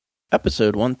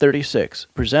Episode 136,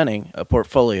 Presenting a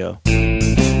Portfolio.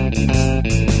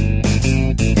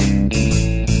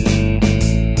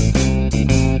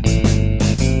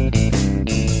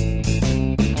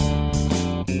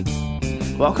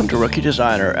 Welcome to Rookie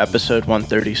Designer, episode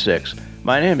 136.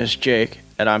 My name is Jake,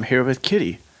 and I'm here with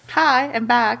Kitty. Hi, I'm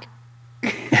back.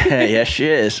 Yes, she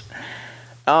is.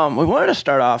 We wanted to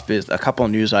start off with a couple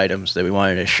of news items that we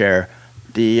wanted to share.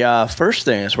 The first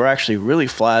thing is we're actually really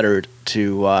flattered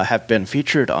to have been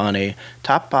featured on a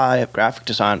top 5 graphic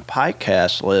design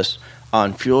podcast list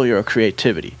on Fuel Your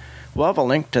Creativity. We'll have a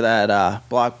link to that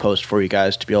blog post for you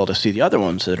guys to be able to see the other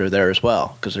ones that are there as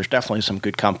well, because there's definitely some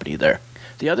good company there.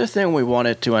 The other thing we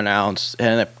wanted to announce,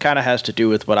 and it kind of has to do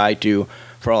with what I do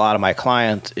for a lot of my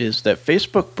clients, is that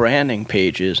Facebook branding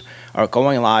pages are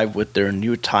going live with their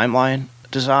new timeline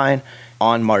design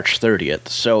on March 30th.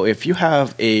 So if you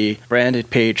have a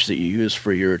branded page that you use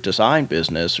for your design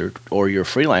business or your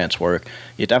freelance work,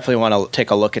 you definitely want to take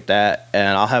a look at that,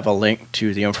 and I'll have a link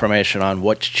to the information on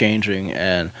what's changing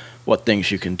and what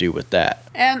things you can do with that.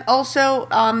 And also,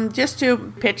 just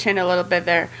to pitch in a little bit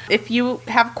there, if you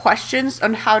have questions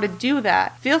on how to do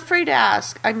that, feel free to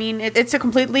ask. I mean, it's a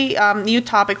completely new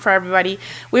topic for everybody.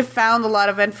 We've found a lot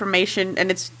of information, and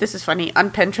this is funny, on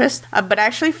Pinterest, but I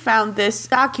actually found this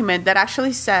document that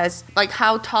actually says like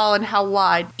how tall and how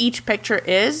wide each picture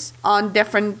is on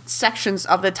different sections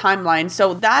of the timeline.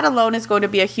 So that alone is going to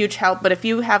be a huge help, but if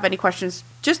you have any questions,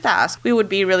 just ask. We would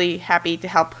be really happy to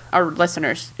help our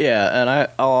listeners. Yeah, and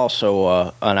I'll also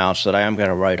announce that I am going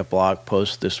to write a blog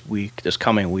post this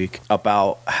coming week,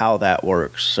 about how that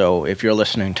works. So if you're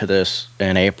listening to this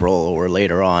in April or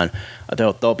later on,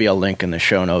 there'll be a link in the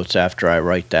show notes after I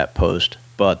write that post.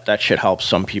 But that should help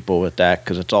some people with that,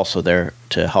 because it's also there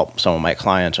to help some of my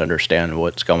clients understand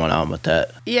what's going on with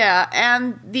that. Yeah,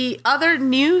 and the other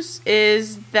news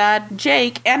is that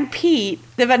Jake and Pete,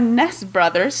 the Van Ness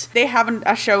brothers, they have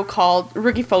a show called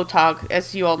Rookie Photog,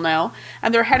 as you all know,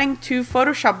 and they're heading to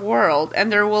Photoshop World,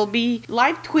 and there will be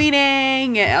live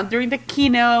tweeting during the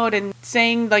keynote and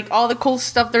saying like all the cool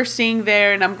stuff they're seeing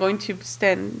there, and I'm going to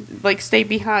stay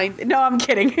behind. No, I'm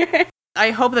kidding.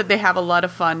 I hope that they have a lot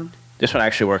of fun. This one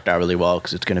actually worked out really well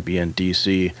because it's going to be in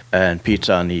D.C. and Pete's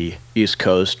on the East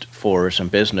Coast for some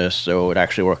business, so it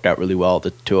actually worked out really well. The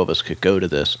two of us could go to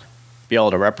this, be able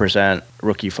to represent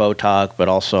Rookie Photog, but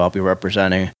also I'll be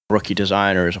representing Rookie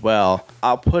Designer as well.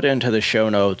 I'll put into the show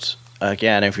notes,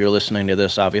 again, if you're listening to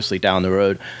this obviously down the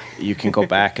road, you can go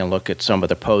back and look at some of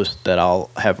the posts that I'll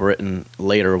have written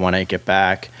later when I get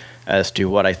back, as to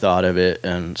what I thought of it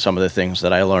and some of the things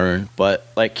that I learned. But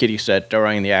like Kitty said,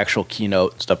 during the actual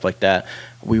keynote and stuff like that,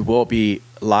 we will be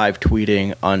live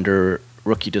tweeting under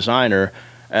Rookie Designer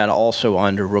and also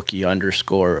under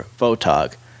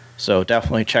Rookie_Photog. So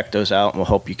definitely check those out, and we'll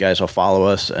hope you guys will follow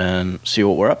us and see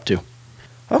what we're up to.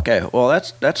 Okay, well,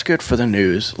 that's good for the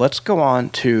news. Let's go on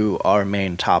to our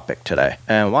main topic today.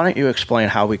 And why don't you explain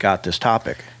how we got this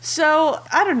topic? So,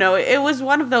 I don't know. It was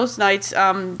one of those nights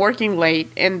working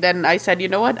late, and then I said, you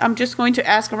know what? I'm just going to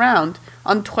ask around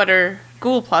on Twitter,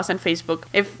 Google Plus, and Facebook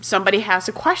if somebody has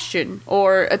a question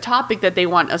or a topic that they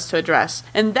want us to address.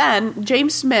 And then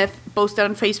James Smith posted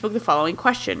on Facebook the following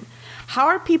question. How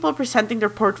are people presenting their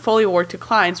portfolio work to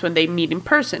clients when they meet in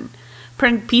person?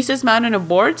 Print pieces mounted on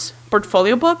boards,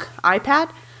 portfolio book,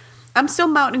 iPad? I'm still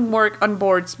mounting work on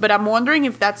boards, but I'm wondering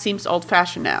if that seems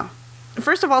old-fashioned now.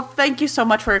 First of all, thank you so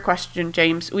much for your question,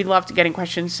 James. We loved getting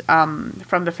questions from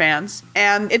the fans.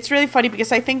 And it's really funny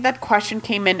because I think that question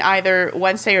came in either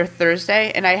Wednesday or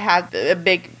Thursday, and I had a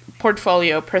big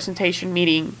portfolio presentation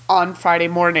meeting on Friday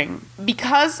morning.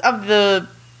 Because of the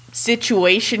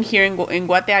situation here in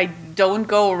Guate, I don't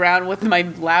go around with my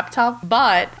laptop,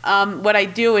 but what I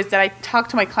do is that I talk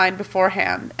to my client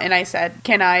beforehand, and I said,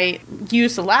 can I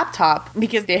use the laptop,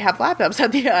 because they have laptops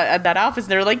at that office,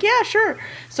 and they're like, yeah, sure.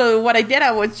 So what I did,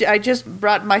 I just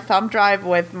brought my thumb drive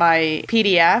with my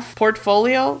PDF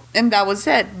portfolio, and that was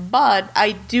it. But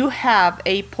I do have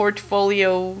a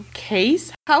portfolio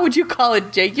case. How would you call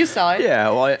it, Jake? You saw it.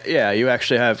 Yeah, you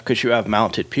actually have, because you have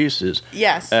mounted pieces.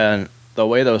 Yes. And the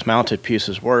way those mounted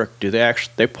pieces work,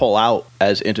 they pull out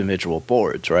as individual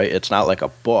boards, right? It's not like a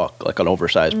book, like an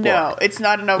oversized book. No, it's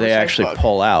not an oversized book. They actually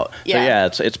pull out.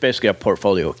 Yeah. So it's basically a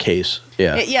portfolio case.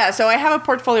 Yeah. Yeah, so I have a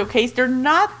portfolio case. They're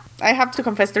not, I have to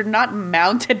confess, they're not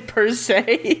mounted per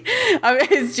se. I mean,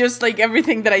 it's just like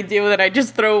everything that I do, that I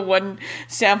just throw one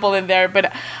sample in there.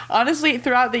 But honestly,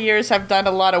 throughout the years, I've done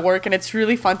a lot of work, and it's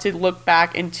really fun to look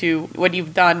back into what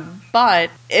you've done. But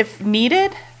if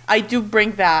needed, I do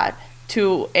bring that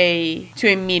to a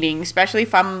meeting, especially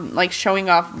if I'm like showing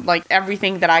off like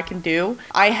everything that I can do.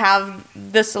 I have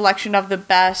the selection of the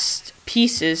best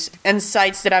pieces and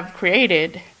sites that I've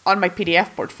created on my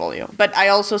PDF portfolio. But I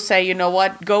also say, you know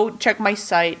what, go check my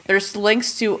site. There's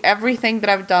links to everything that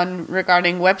I've done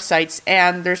regarding websites,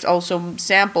 and there's also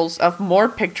samples of more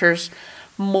pictures,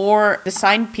 more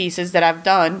design pieces that I've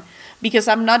done, because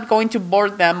I'm not going to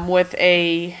bore them with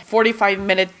a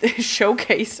 45-minute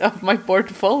showcase of my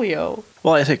portfolio.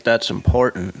 Well, I think that's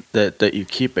important that you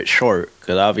keep it short,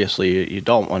 because obviously you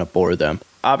don't want to bore them.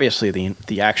 Obviously,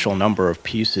 the actual number of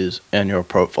pieces in your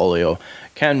portfolio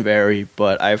can vary,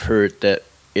 but I've heard that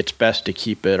it's best to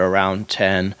keep it around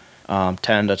 10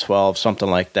 to 12, something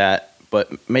like that,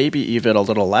 but maybe even a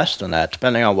little less than that,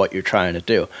 depending on what you're trying to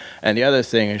do. And the other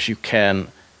thing is you can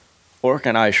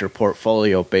organize your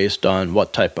portfolio based on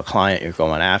what type of client you're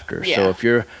going after. Yeah. So if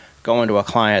you're going to a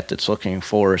client that's looking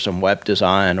for some web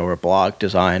design or a blog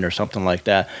design or something like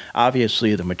that,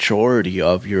 obviously the majority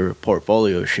of your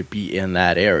portfolio should be in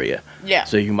that area. Yeah.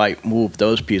 So you might move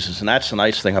those pieces, and that's the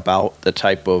nice thing about the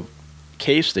type of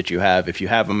case that you have. If you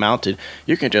have them mounted,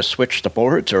 you can just switch the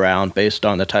boards around based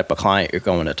on the type of client you're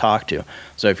going to talk to.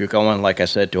 So if you're going, like I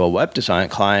said, to a web design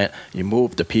client, you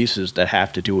move the pieces that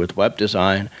have to do with web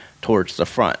design towards the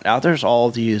front. Now there's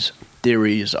all these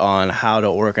theories on how to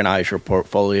organize your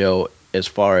portfolio as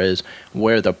far as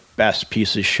where the best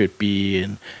pieces should be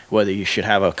and whether you should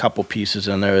have a couple pieces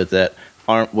in there that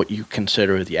aren't what you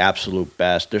consider the absolute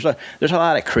best. There's a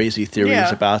lot of crazy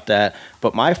theories about that,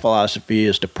 but my philosophy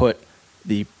is to put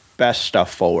the best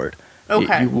stuff forward.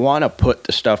 Okay. You want to put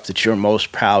the stuff that you're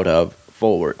most proud of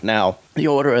forward. Now, the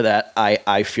order of that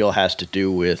I feel has to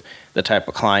do with the type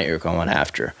of client you're going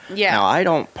after. Yeah. Now, I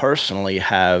don't personally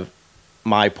have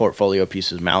my portfolio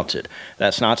pieces mounted.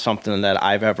 That's not something that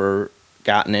I've ever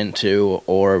gotten into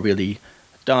or really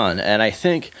done. And I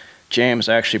think James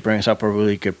actually brings up a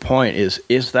really good point,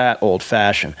 is that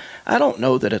old-fashioned? I don't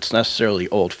know that it's necessarily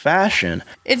old-fashioned.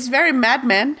 It's very Mad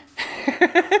Men.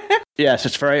 Yes,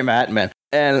 it's very Mad Men.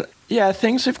 And yeah,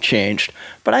 things have changed,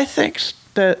 but I think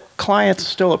that clients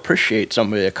still appreciate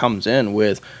somebody that comes in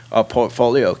with a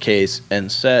portfolio case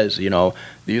and says, you know,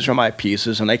 these are my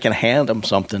pieces, and they can hand them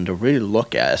something to really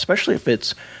look at, especially if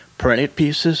it's printed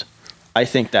pieces. I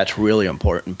think that's really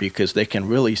important because they can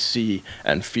really see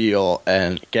and feel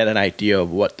and get an idea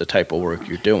of what the type of work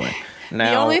you're doing.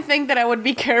 Now, the only thing that I would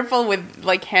be careful with,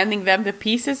 like, handing them the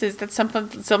pieces is that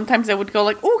sometimes I would go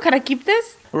like, "Oh, can I keep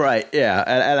this?" Right, yeah,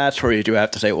 and that's where you do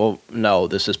have to say, well, no,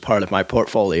 this is part of my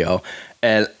portfolio.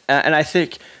 And I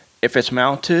think if it's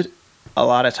mounted, a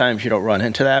lot of times you don't run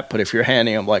into that, but if you're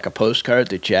handing them like a postcard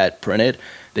that you had printed,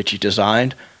 that you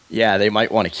designed, yeah, they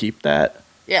might want to keep that.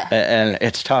 Yeah. And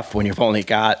it's tough when you've only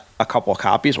got a couple of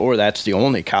copies, or that's the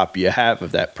only copy you have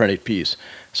of that printed piece.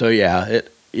 So yeah,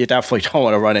 you definitely don't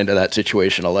want to run into that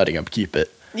situation of letting them keep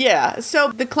it. Yeah,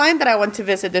 so the client that I went to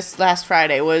visit this last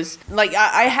Friday was like,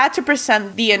 I had to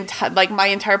present my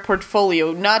entire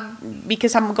portfolio, not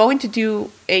because I'm going to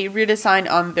do a redesign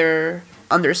on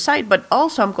their site, but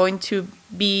also I'm going to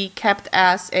be kept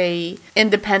as a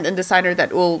independent designer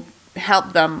that will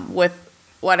help them with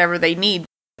whatever they need.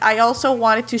 I also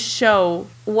wanted to show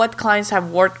what clients have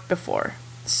worked before.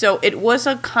 So it was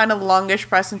a kind of longish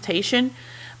presentation.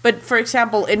 But for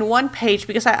example, in one page,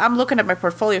 because I'm looking at my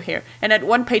portfolio here, and at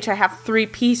one page I have 3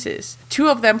 pieces, 2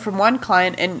 of them from one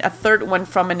client and a third one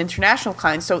from an international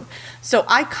client. So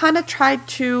I kind of tried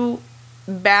to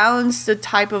balance the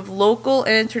type of local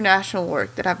and international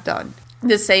work that I've done.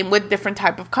 The same with different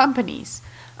type of companies.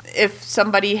 If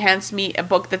somebody hands me a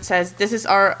book that says, this is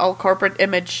our corporate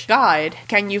image guide,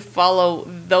 can you follow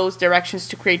those directions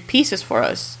to create pieces for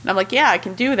us? And I'm like, yeah, I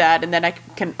can do that. And then I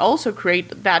can also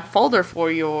create that folder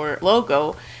for your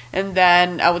logo. And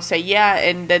then I would say, yeah.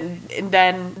 And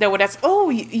then they would ask, oh,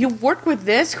 you work with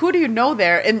this? Who do you know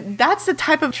there? And that's the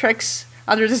type of tricks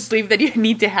under the sleeve that you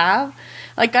need to have.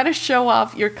 Like, gotta show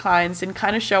off your clients and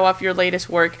kind of show off your latest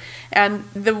work. And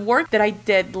the work that I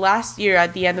did last year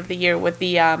at the end of the year with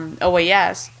the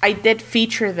OAS, I did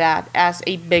feature that as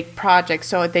a big project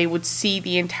so they would see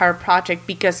the entire project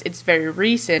because it's very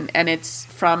recent and it's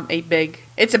a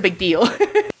big deal.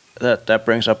 That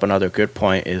brings up another good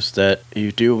point, is that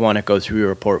you do want to go through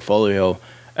your portfolio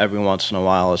every once in a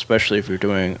while, especially if you're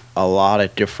doing a lot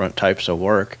of different types of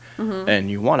work. Mm-hmm. And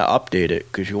you want to update it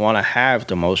because you want to have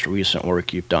the most recent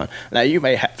work you've done. Now, you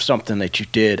may have something that you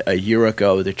did a year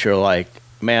ago that you're like,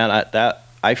 man,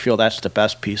 I feel that's the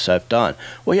best piece I've done.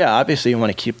 Well, yeah, obviously you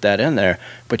want to keep that in there,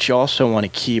 but you also want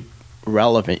to keep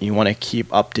relevant. You want to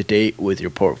keep up to date with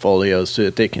your portfolio so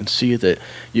that they can see that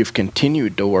you've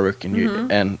continued to work and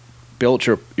mm-hmm. and build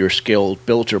your skill,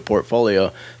 build your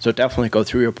portfolio. So definitely go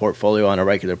through your portfolio on a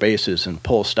regular basis and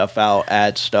pull stuff out,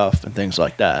 add stuff, and things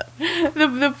like that.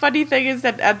 The funny thing is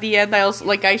that at the end,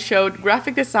 I showed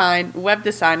graphic design, web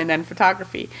design, and then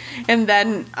photography. And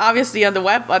then obviously on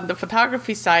the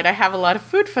photography side, I have a lot of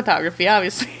food photography,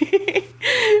 obviously.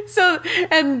 So,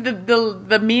 and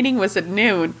the meeting was at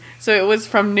noon. So it was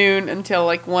from noon until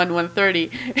like 1:30.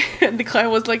 And the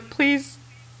client was like, please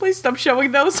stop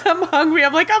showing those. I'm hungry.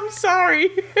 I'm like, I'm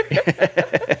sorry.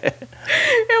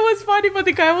 It was funny, but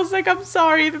the guy was like, I'm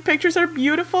sorry. The pictures are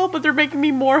beautiful, but they're making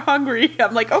me more hungry.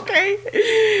 I'm like,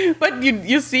 okay. But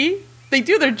you see, they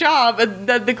do their job. And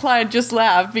then the client just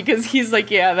laughed because he's like,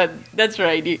 yeah, that's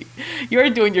right. You're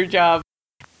doing your job.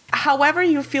 However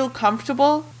you feel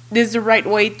comfortable is the right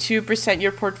way to present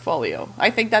your portfolio. I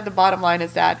think that the bottom line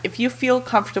is that if you feel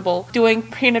comfortable doing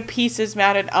printed pieces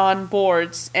mounted on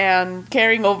boards and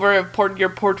carrying over your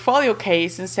portfolio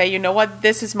case and say, you know what,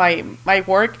 this is my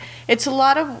work, it's a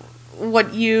lot of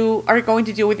what you are going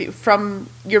to do from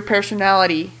your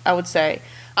personality, I would say.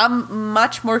 I'm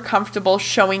much more comfortable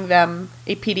showing them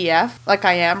a PDF like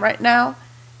I am right now,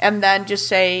 and then just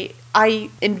say, I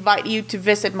invite you to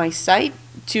visit my site,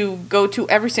 to go to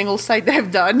every single site that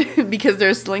I've done because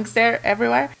there's links there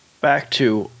everywhere. Back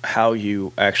to how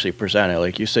you actually present it.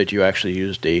 Like you said, you actually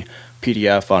used a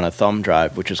PDF on a thumb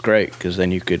drive, which is great because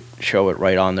then you could show it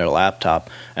right on their laptop.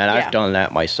 And Yeah. I've done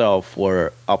that myself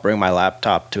where I'll bring my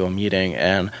laptop to a meeting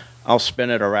and I'll spin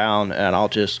it around and I'll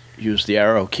just use the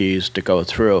arrow keys to go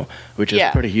through, which is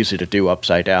Yeah. pretty easy to do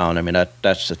upside down. I mean,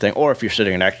 that's the thing. Or if you're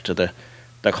sitting next to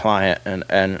the client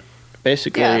and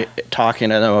basically Yeah. talking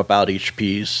to them about each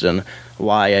piece and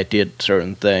why I did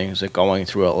certain things and going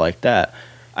through it like that.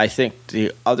 I think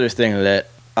the other thing that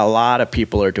a lot of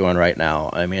people are doing right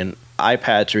now, I mean,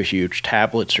 iPads are huge,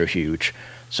 tablets are huge,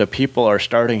 so people are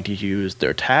starting to use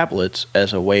their tablets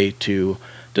as a way to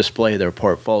display their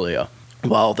portfolio.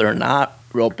 While they're not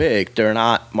real big, they're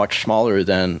not much smaller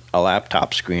than a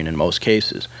laptop screen in most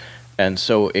cases. And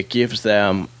so it gives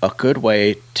them a good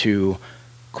way to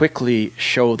quickly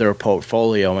show their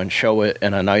portfolio and show it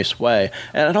in a nice way.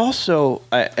 And it also,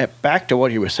 back to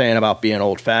what you were saying about being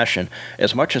old-fashioned,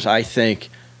 as much as I think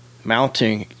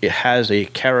mounting, it has a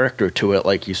character to it,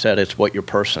 like you said, it's what your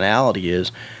personality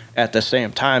is. At the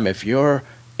same time, if you're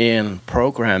in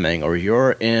programming or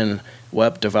you're in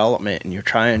web development and you're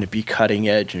trying to be cutting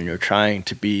edge and you're trying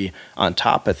to be on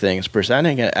top of things,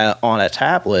 presenting it on a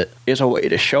tablet is a way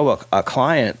to show a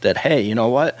client that, hey, you know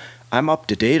what? I'm up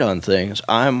to date on things.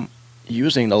 I'm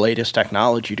using the latest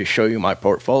technology to show you my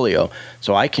portfolio,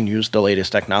 so I can use the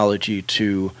latest technology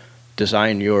to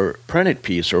design your printed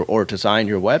piece or design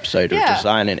your website or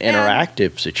design an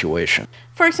interactive situation.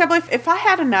 For example, if I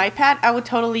had an iPad, I would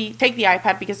totally take the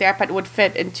iPad because the iPad would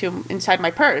fit inside my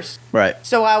purse. Right.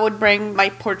 So I would bring my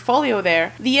portfolio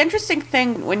there. The interesting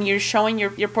thing when you're showing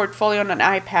your portfolio on an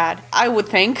iPad, I would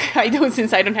think,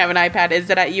 since I don't have an iPad, is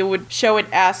that you would show it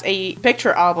as a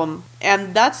picture album.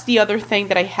 And that's the other thing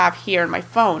that I have here on my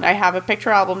phone. I have a picture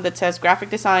album that says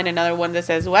graphic design, another one that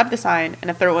says web design,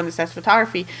 and a third one that says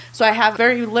photography. So I have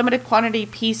very limited quantity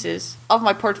pieces of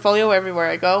my portfolio everywhere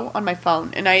I go on my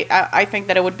phone. And I think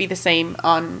that it would be the same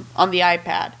on the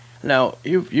iPad. Now,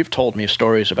 you've told me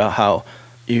stories about how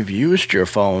you've used your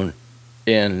phone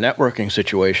in networking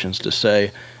situations to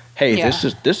say, hey,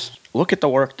 this look at the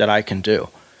work that I can do.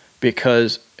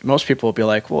 Because most people will be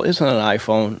like, well, isn't an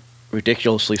iPhone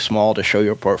ridiculously small to show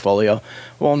your portfolio?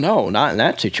 Well, no, not in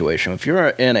that situation. If you're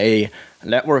in a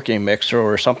networking mixer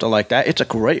or something like that, it's a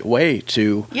great way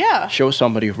to show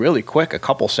somebody really quick a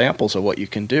couple samples of what you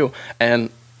can do and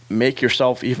make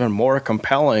yourself even more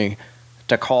compelling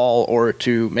to call or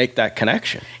to make that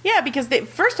connection. Yeah, because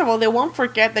first of all, they won't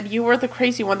forget that you were the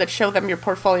crazy one that showed them your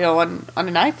portfolio on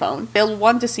an iPhone. They'll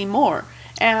want to see more.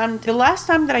 And the last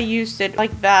time that I used it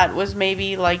like that was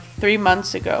maybe like 3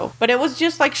 months ago. But it was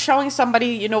just like showing somebody,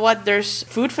 you know what, there's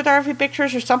food photography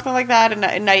pictures or something like that.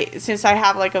 And I since I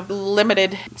have like a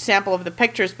limited sample of the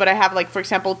pictures, but I have like, for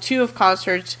example, 2 of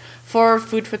concerts, 4 of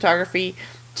food photography,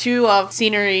 2 of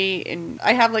scenery, and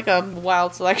I have like a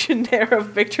wild selection there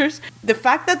of pictures. The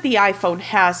fact that the iPhone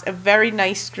has a very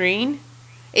nice screen,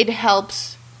 it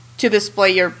helps to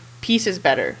display your pieces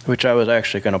better. Which I was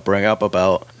actually going to bring up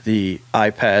about the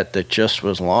iPad that just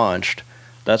was launched.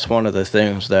 That's one of the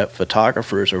things that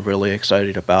photographers are really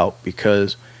excited about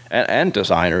because and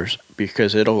designers,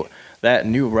 because that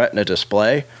new Retina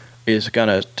display is going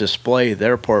to display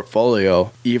their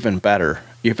portfolio even better,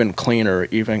 even cleaner,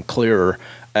 even clearer,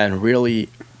 and really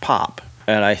pop.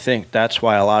 And I think that's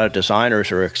why a lot of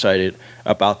designers are excited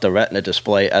about the Retina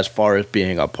display as far as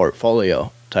being a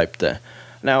portfolio type thing.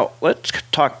 Now, let's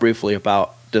talk briefly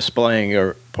about displaying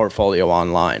your portfolio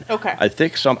online. Okay. I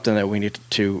think something that we need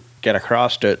to get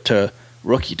across to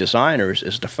rookie designers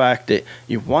is the fact that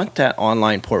you want that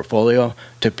online portfolio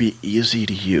to be easy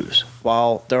to use.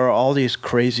 While there are all these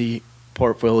crazy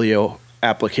portfolio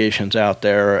applications out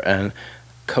there and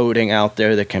coding out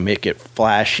there that can make it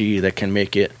flashy, that can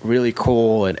make it really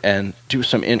cool and do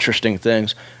some interesting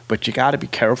things, but you got to be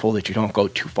careful that you don't go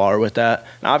too far with that.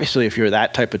 And obviously, if you're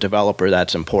that type of developer,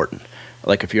 that's important.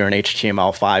 Like if you're an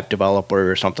HTML5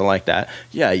 developer or something like that,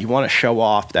 yeah, you want to show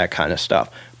off that kind of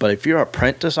stuff. But if you're a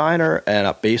print designer and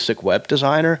a basic web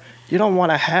designer, you don't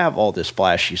want to have all this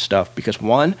flashy stuff because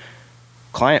one,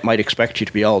 client might expect you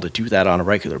to be able to do that on a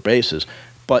regular basis,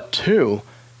 but two,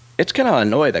 it's going to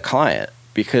annoy the client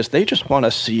because they just want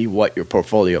to see what your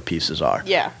portfolio pieces are.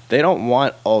 Yeah. They don't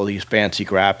want all these fancy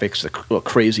graphics, the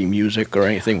crazy music, or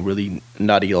anything really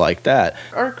nutty like that.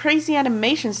 Or crazy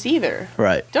animations either.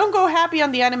 Right. Don't go happy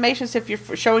on the animations if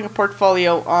you're showing a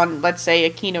portfolio on, let's say, a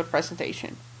keynote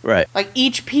presentation. Right. Like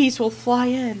each piece will fly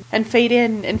in and fade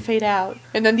out.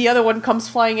 And then the other one comes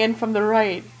flying in from the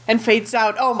right and fades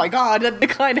out. Oh my god, the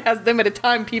client has limited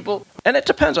time, people. And it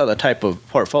depends on the type of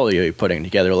portfolio you're putting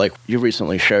together. Like you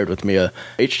recently shared with me a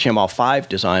HTML5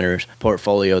 designer's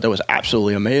portfolio that was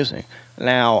absolutely amazing.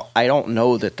 Now, I don't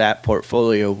know that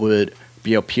portfolio would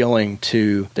be appealing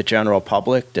to the general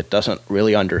public that doesn't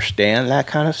really understand that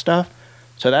kind of stuff.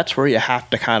 So that's where you have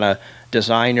to kind of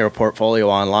design your portfolio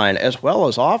online as well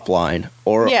as offline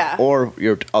or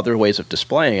your other ways of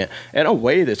displaying it in a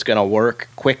way that's going to work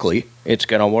quickly. It's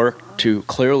going to work to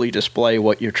clearly display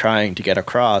what you're trying to get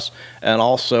across and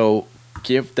also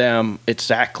give them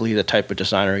exactly the type of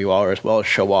designer you are as well as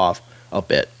show off a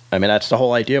bit. I mean, that's the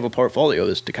whole idea of a portfolio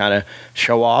is to kind of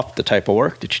show off the type of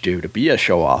work that you do, to be a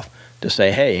show off, to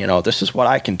say, hey, this is what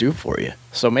I can do for you.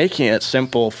 So making it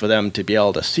simple for them to be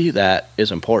able to see that is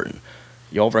important.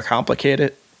 You overcomplicate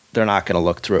it, they're not going to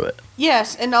look through it.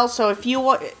 Yes, and also if you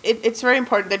want, it's very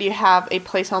important that you have a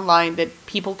place online that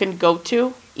people can go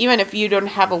to, even if you don't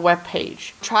have a web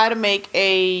page. Try to make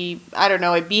a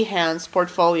Behance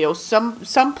portfolio,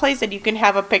 some place that you can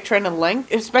have a picture and a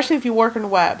link, especially if you work on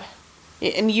web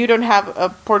and you don't have a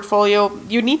portfolio.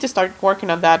 You need to start working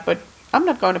on that, but I'm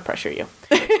not going to pressure you.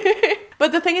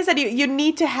 But the thing is that you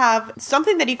need to have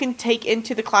something that you can take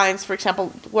into the clients. For example,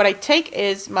 what I take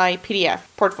is my PDF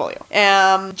portfolio.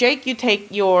 Jake, you take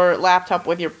your laptop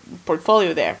with your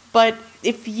portfolio there. But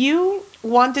if you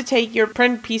want to take your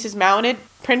printed pieces mounted,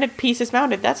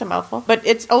 that's a mouthful. But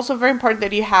it's also very important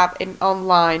that you have an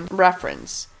online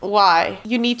reference. Why?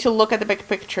 You need to look at the big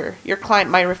picture. Your client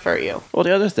might refer you. Well,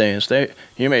 the other thing is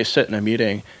you may sit in a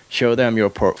meeting, show them your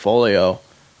portfolio,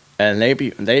 and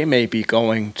they may be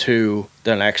going to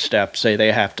the next step, say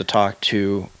they have to talk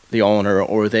to the owner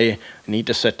or they need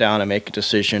to sit down and make a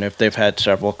decision if they've had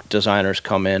several designers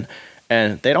come in,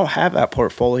 and they don't have that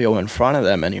portfolio in front of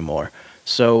them anymore.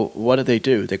 So what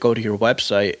do? They go to your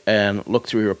website and look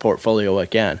through your portfolio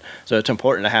again. So it's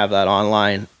important to have that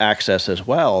online access as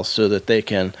well so that they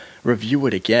can review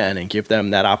it again and give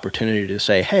them that opportunity to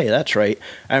say, hey, that's right.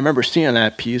 I remember seeing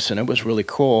that piece and it was really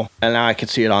cool. And now I can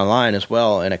see it online as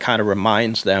well. And it kind of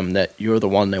reminds them that you're the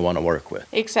one they want to work with.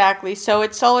 Exactly. So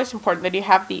it's always important that you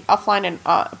have the offline and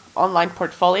online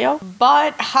portfolio.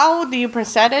 But how do you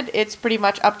present it? It's pretty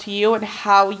much up to you and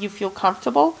how you feel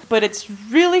comfortable. But it's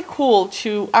really cool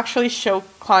to actually show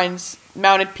clients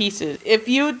mounted pieces. If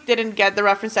you didn't get the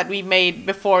reference that we made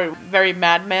before, very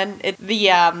Mad Men, it's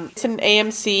an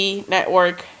AMC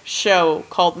network show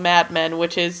called Mad Men,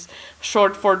 which is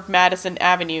short for Madison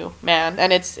Avenue Man,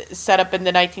 and it's set up in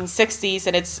the 1960s,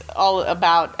 and it's all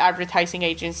about advertising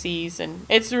agencies, and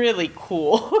it's really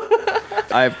cool.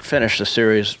 I finished the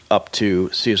series up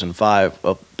to season 5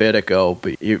 a bit ago,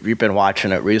 but you've been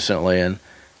watching it recently, and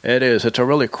it's a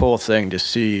really cool thing to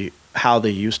see how they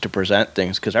used to present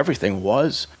things, because everything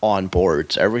was on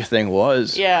boards, everything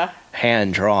was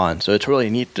hand drawn. So it's really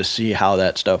neat to see how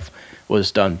that stuff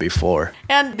was done before.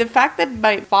 And the fact that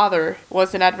my father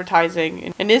was in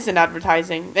advertising and is in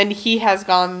advertising, and he has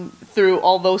gone through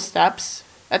all those steps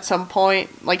at some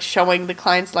point, like showing the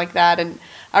clients like that. And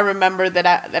I remember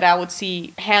that I would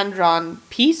see hand drawn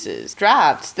pieces,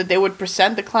 drafts that they would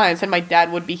present the clients, and my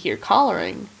dad would be here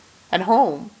coloring at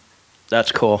home.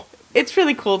 That's cool. It's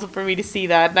really cool for me to see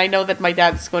that, and I know that my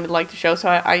dad's going to like the show, so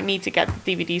I need to get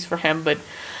DVDs for him. But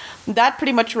that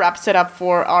pretty much wraps it up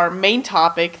for our main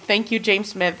topic. Thank you,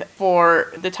 James Smith,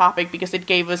 for the topic, because it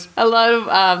gave us a lot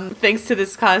of things to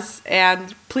discuss,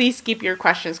 and please keep your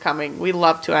questions coming. We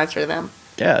love to answer them.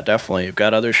 Yeah, definitely. You've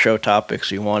got other show topics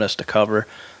you want us to cover,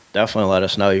 definitely let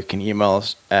us know. You can email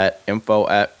us at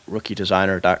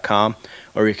info@rookiedesigner.com,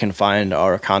 or you can find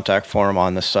our contact form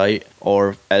on the site,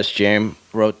 or as James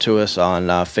wrote to us on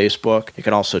Facebook. You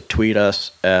can also tweet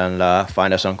us and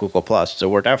find us on Google+. So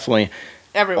we're definitely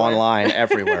Everywhere. online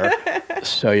everywhere.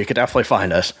 So you can definitely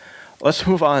find us. Let's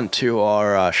move on to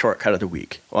our shortcut of the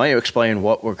week. Why don't you explain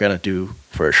what we're going to do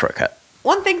for a shortcut?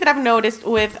 One thing that I've noticed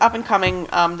with up-and-coming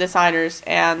designers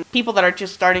and people that are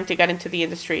just starting to get into the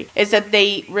industry is that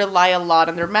they rely a lot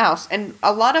on their mouse. And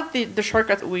a lot of the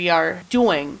shortcuts we are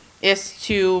doing is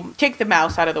to take the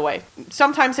mouse out of the way.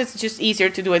 Sometimes it's just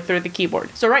easier to do it through the keyboard.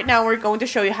 So right now we're going to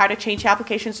show you how to change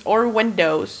applications or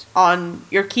windows on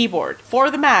your keyboard.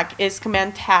 For the Mac is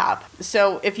Command Tab.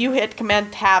 So if you hit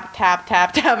Command Tab, Tab,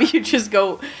 Tab, Tab, you just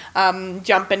go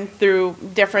jumping through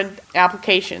different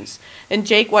applications. And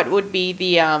Jake, what would be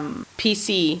the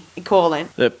PC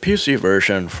equivalent? The PC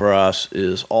version for us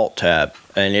is Alt-Tab.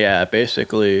 And yeah,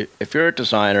 basically, if you're a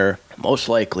designer, most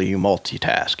likely you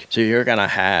multitask. So you're going to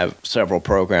have several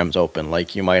programs open,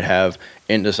 like you might have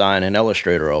InDesign and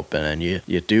Illustrator open, and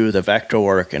you do the vector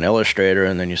work in Illustrator,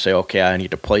 and then you say, okay, I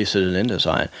need to place it in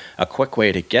InDesign. A quick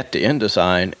way to get to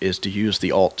InDesign is to use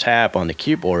the Alt-Tab on the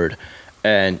keyboard,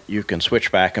 and you can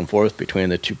switch back and forth between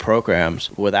the two programs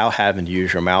without having to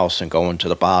use your mouse and going to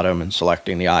the bottom and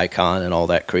selecting the icon and all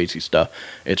that crazy stuff.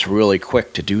 It's really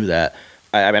quick to do that.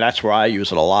 I mean, that's where I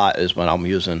use it a lot, is when I'm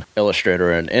using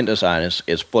Illustrator and InDesign,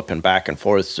 is flipping back and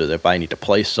forth, so that if I need to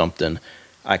place something,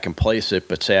 I can place it,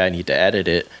 but say I need to edit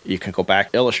it, you can go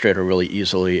back to Illustrator really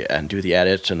easily and do the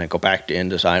edits, and then go back to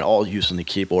InDesign, all using the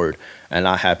keyboard and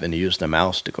not having to use the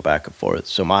mouse to go back and forth.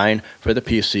 So mine for the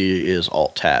PC is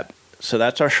Alt-Tab. So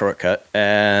that's our shortcut,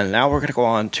 and now we're going to go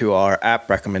on to our app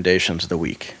recommendations of the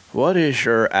week. What is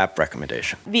your app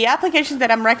recommendation? The application that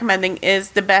I'm recommending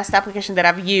is the best application that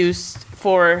I've used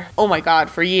for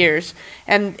years,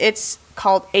 and it's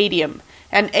called Adium.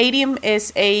 And Adium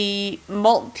is a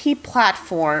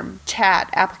multi-platform chat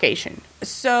application.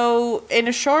 So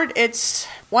in short, it's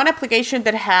one application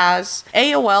that has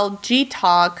AOL,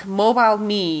 Gtalk,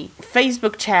 MobileMe,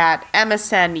 Facebook Chat,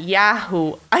 MSN,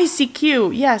 Yahoo,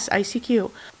 ICQ, yes,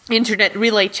 ICQ, Internet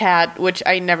Relay Chat, which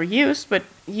I never used, but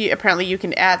apparently you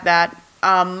can add that.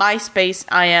 MySpace,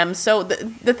 IM. So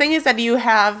the thing is that you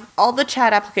have all the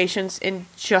chat applications in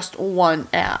just one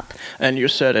app. And you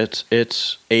said it's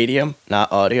Adium,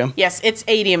 not Audium? Yes, it's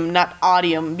Adium, not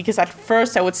Audium, because at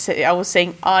first I was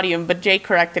saying Audium, but Jay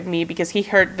corrected me because he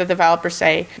heard the developer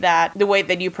say that the way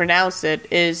that you pronounce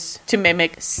it is to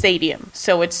mimic stadium.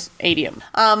 So it's Adium.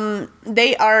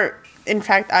 They are, in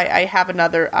fact, I have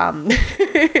another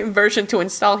version to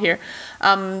install here.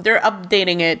 They're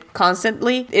updating it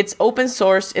constantly. It's open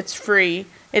source. It's free.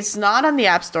 It's not on the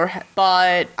App Store,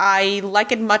 but I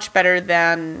like it much better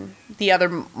than the other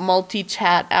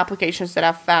multi-chat applications that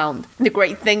I've found. The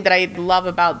great thing that I love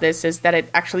about this is that it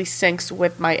actually syncs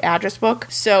with my address book.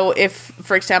 So if,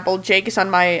 for example, Jake is on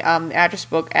my address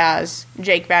book as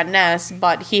Jake Van Ness,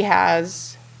 but he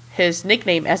has his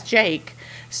nickname as Jake,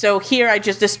 so here I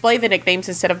just display the nicknames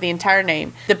instead of the entire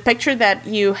name. The picture that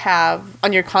you have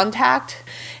on your contact,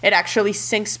 it actually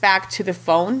syncs back to the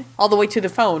phone, all the way to the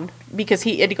phone, because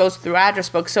it goes through address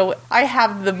book. So I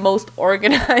have the most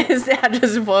organized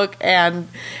address book, and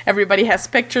everybody has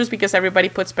pictures because everybody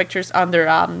puts pictures on their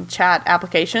chat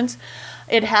applications.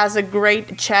 It has a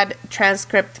great chat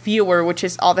transcript viewer, which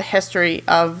is all the history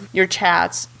of your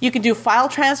chats. You can do file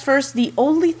transfers. The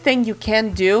only thing you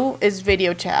can do is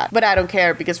video chat, but I don't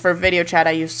care because for video chat,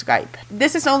 I use Skype.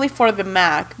 This is only for the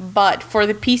Mac, but for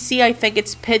the PC, I think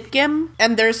it's Pidgin,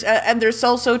 and there's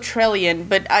also Trillian,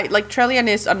 but Trillian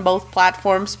is on both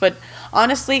platforms, but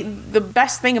honestly, the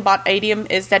best thing about Adium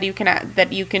is that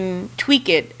you can tweak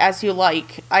it as you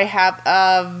like. I have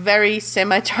a very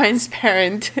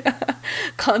semi-transparent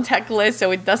contact list,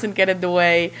 so it doesn't get in the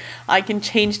way. I can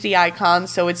change the icon,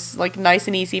 so it's like nice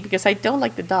and easy because I don't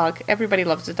like the duck. Everybody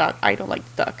loves the duck. I don't like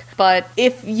the duck. But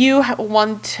if you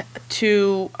want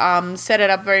to set it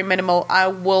up very minimal, I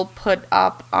will put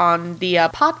up on the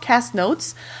podcast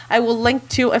notes. I will link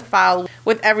to a file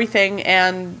with everything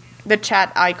and the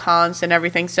chat icons and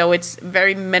everything, so it's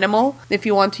very minimal if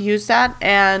you want to use that,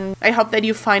 and I hope that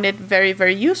you find it very,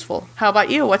 very useful. How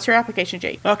about you? What's your application,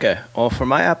 Jake? Okay, well, for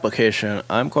my application,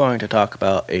 I'm going to talk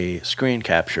about a screen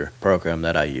capture program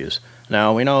that I use.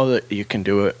 Now, we know that you can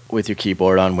do it with your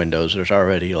keyboard on Windows. There's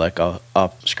already like a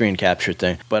screen capture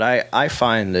thing. But I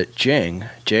find that Jing,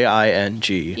 Jing,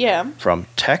 from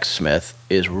TechSmith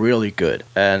is really good.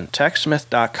 And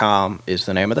TechSmith.com is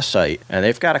the name of the site. And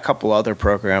they've got a couple other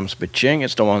programs, but Jing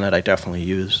is the one that I definitely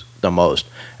use the most.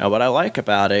 And what I like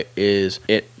about it is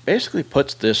it basically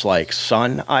puts this like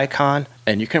sun icon,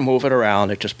 and you can move it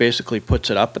around. It just basically puts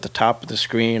it up at the top of the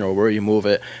screen or where you move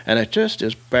it, and it just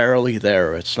is barely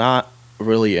there. It's not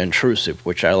really intrusive,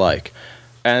 which I like.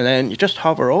 And then you just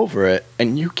hover over it,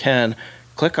 and you can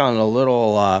click on a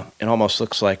little, it almost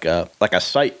looks like a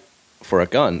sight for a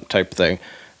gun type thing.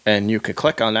 And you could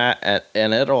click on that,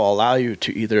 and it'll allow you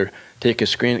to either take a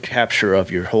screen capture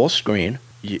of your whole screen,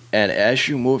 and as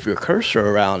you move your cursor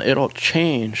around, it'll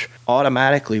change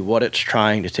automatically what it's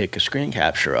trying to take a screen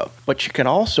capture of. But you can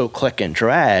also click and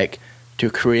drag to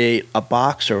create a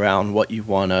box around what you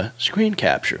want to screen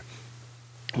capture.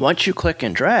 Once you click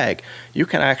and drag, you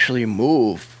can actually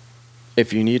move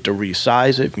if you need to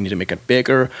resize it, if you need to make it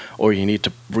bigger, or you need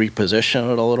to reposition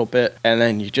it a little bit, and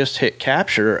then you just hit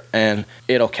capture and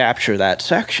it'll capture that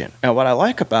section. And what I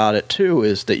like about it too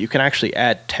is that you can actually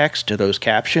add text to those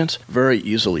captions very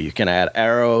easily. You can add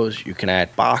arrows, you can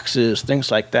add boxes, things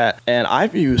like that. And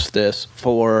I've used this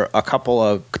for a couple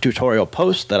of tutorial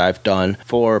posts that I've done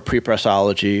for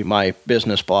Prepressology, my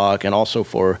business blog, and also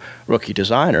for Rookie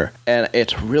Designer. And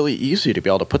it's really easy to be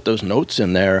able to put those notes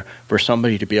in there for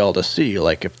somebody to be able to see.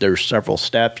 Like if there's several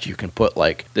steps, you can put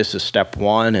like, this is step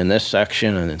 1 in this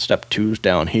section, and then step 2 is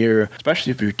down here.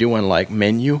 Especially if you're doing like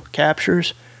menu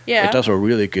captures. Yeah. It does a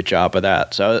really good job of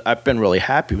that. So I've been really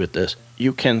happy with this.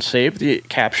 You can save the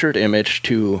captured image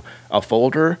to a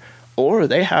folder, or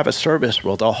they have a service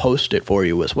where they'll host it for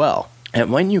you as well. And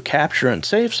when you capture and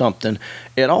save something,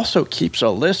 it also keeps a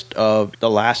list of the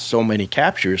last so many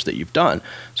captures that you've done.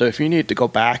 So if you need to go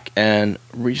back and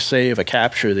resave a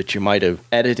capture that you might have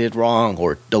edited wrong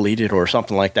or deleted or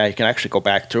something like that, you can actually go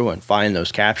back through and find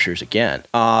those captures again.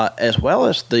 As well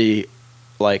as the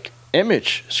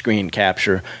image screen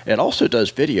capture, it also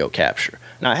does video capture.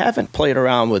 Now, I haven't played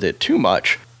around with it too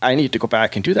much. I need to go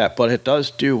back and do that, but it does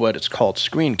do what it's called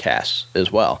screencasts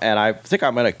as well. And I think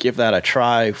I'm going to give that a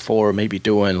try for maybe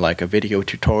doing like a video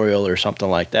tutorial or something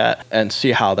like that and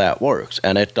see how that works.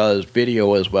 And it does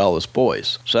video as well as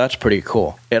voice. So that's pretty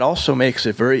cool. It also makes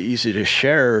it very easy to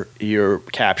share your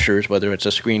captures, whether it's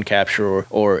a screen capture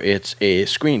or it's a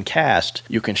screencast.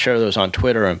 You can share those on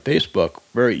Twitter and Facebook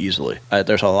very easily.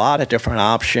 There's a lot of different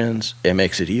options. It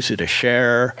makes it easy to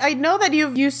share. I know that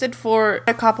you've used it for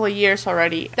a couple of years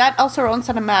already. That also runs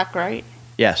on a Mac, right?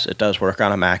 Yes, it does work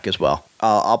on a Mac as well.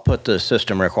 I'll put the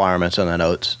system requirements in the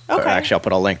notes. Okay. Actually, I'll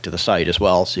put a link to the site as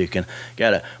well so you can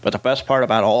get it. But the best part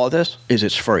about all of this is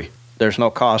it's free. There's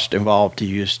no cost involved to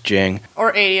use Jing.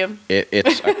 Or Adium.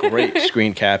 It's a great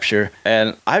screen capture.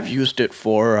 And I've used it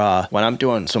for when I'm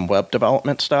doing some web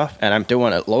development stuff and I'm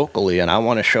doing it locally and I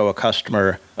want to show a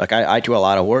customer, like I do a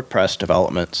lot of WordPress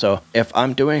development. So if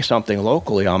I'm doing something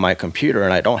locally on my computer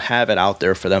and I don't have it out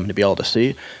there for them to be able to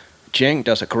see, Jing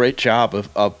does a great job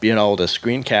of being able to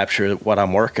screen capture what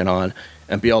I'm working on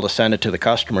and be able to send it to the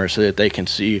customer so that they can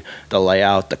see the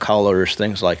layout, the colors,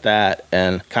 things like that,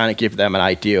 and kind of give them an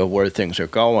idea of where things are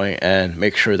going and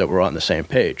make sure that we're on the same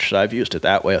page. So I've used it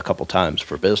that way a couple times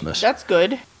for business. That's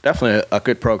good. Definitely a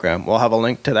good program. We'll have a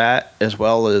link to that as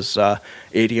well as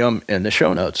Adium in the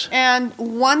show notes. And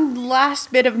one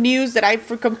last bit of news that I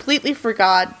completely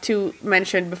forgot to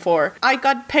mention before. I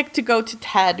got picked to go to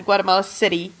TED, Guatemala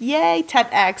City. Yay,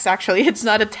 TEDx, actually. It's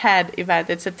not a TED event,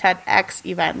 it's a TEDx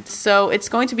event. So it's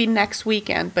going to be next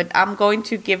weekend, but I'm going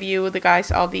to give you the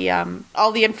guys all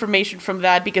the information from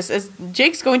that because as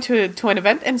Jake's going to an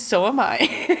event and so am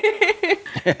I.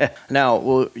 Now,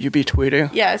 will you be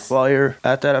tweeting? Yes. While you're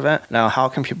at that event? Now, how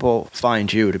can people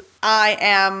find you? I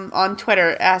am on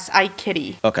Twitter as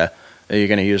iKitty. Okay. Are you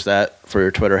going to use that for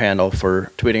your Twitter handle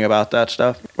for tweeting about that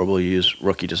stuff? Or will you use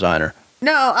Rookie Designer?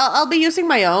 No, I'll be using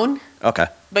my own. Okay.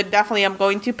 But definitely I'm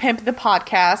going to pimp the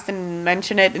podcast and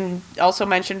mention it and also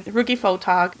mention Rookie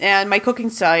Photog and my cooking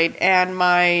site and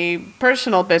my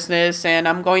personal business. And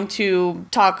I'm going to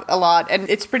talk a lot. And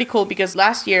it's pretty cool because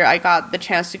last year I got the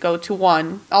chance to go to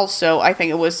one. Also, I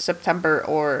think it was September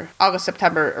or August,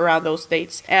 September, around those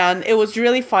dates. And it was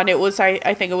really fun. It was,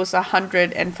 I think it was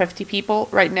 150 people.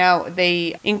 Right now,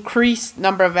 they increased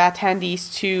number of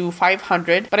attendees to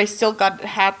 500. But I still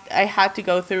I had to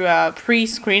go through a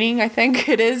pre-screening, I think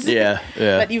it is. Yeah.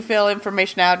 That you fill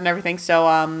information out and everything. So,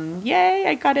 yay,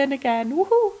 I got in again.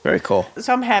 Woohoo. Very cool.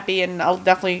 So I'm happy and I'll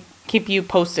definitely keep you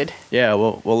posted. Yeah,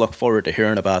 we'll look forward to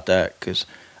hearing about that because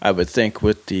I would think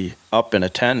with the up in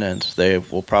attendance, they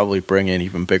will probably bring in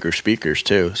even bigger speakers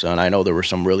too. So, and I know there were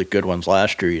some really good ones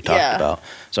last year you talked about.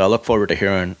 So I look forward to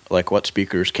hearing like what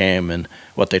speakers came and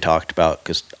what they talked about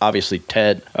because obviously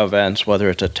TED events, whether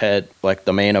it's a TED like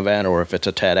the main event or if it's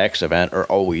a TEDx event, are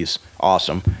always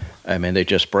awesome. I mean, they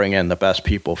just bring in the best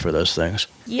people for those things.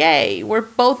 Yay, we're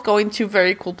both going to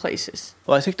very cool places.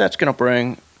 Well, I think that's going to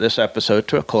bring this episode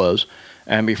to a close.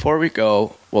 And before we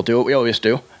go, we'll do what we always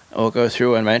do. We'll go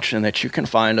through and mention that you can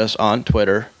find us on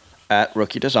Twitter at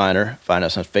Rookie Designer, find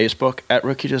us on Facebook at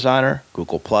Rookie Designer,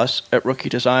 Google Plus at Rookie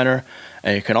Designer,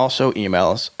 and you can also email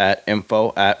us at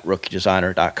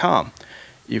info@rookiedesigner.com.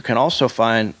 You can also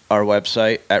find our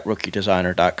website at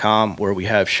rookiedesigner.com, where we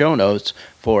have show notes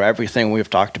for everything we've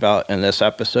talked about in this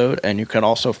episode, and you can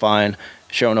also find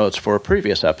show notes for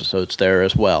previous episodes there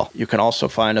as well. You can also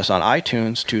find us on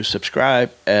iTunes to subscribe,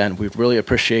 and we'd really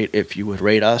appreciate if you would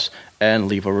rate us and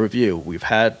leave a review. We've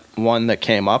had one that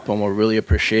came up, and we'll really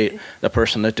appreciate the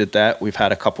person that did that. We've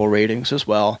had a couple ratings as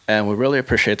well, and we really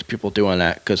appreciate the people doing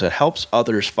that because it helps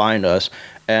others find us,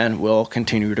 and we'll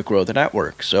continue to grow the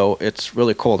network. So it's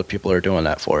really cool that people are doing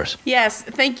that for us. Yes,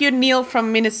 thank you, Neil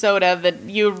from Minnesota, that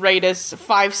you rate us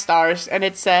 5 stars, and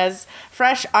it says,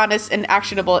 fresh, honest, and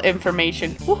actionable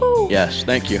information. Woohoo! Yes,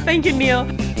 thank you. Thank you, Neil.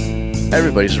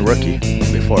 Everybody's a rookie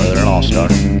before they're an all-star.